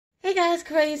Hey guys,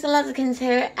 Crazy Lazarkins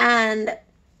here, and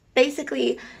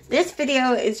basically this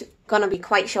video is gonna be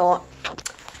quite short.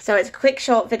 So it's a quick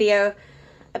short video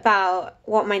about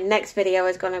what my next video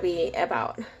is gonna be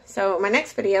about. So my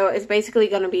next video is basically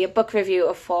gonna be a book review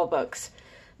of 4 books,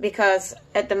 because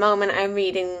at the moment I'm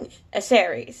reading a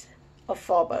series of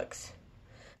 4 books.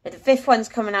 But the 5th one's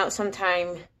coming out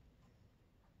sometime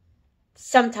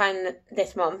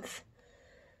this month.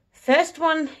 First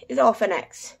one is Orphan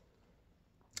X.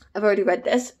 I've already read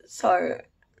this, so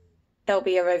there'll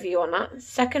be a review on that.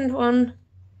 Second one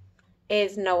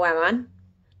is Nowhere Man.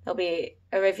 There'll be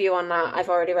a review on that. I've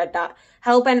already read that.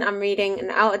 Hellbent I'm reading, and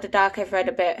Out of the Dark I've read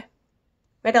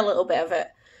a little bit of it,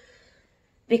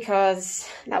 because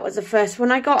that was the first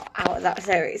one I got out of that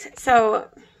series. So,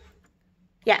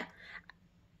 yeah.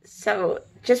 So,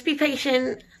 just be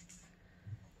patient.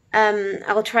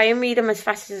 I'll try and read them as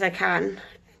fast as I can.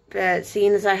 But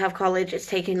seeing as I have college, it's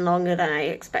taking longer than I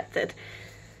expected.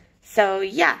 So,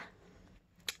 yeah.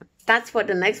 That's what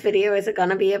the next video is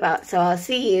gonna be about. So, I'll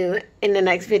see you in the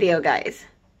next video, guys.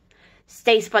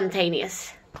 Stay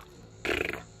spontaneous.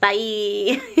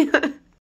 Bye.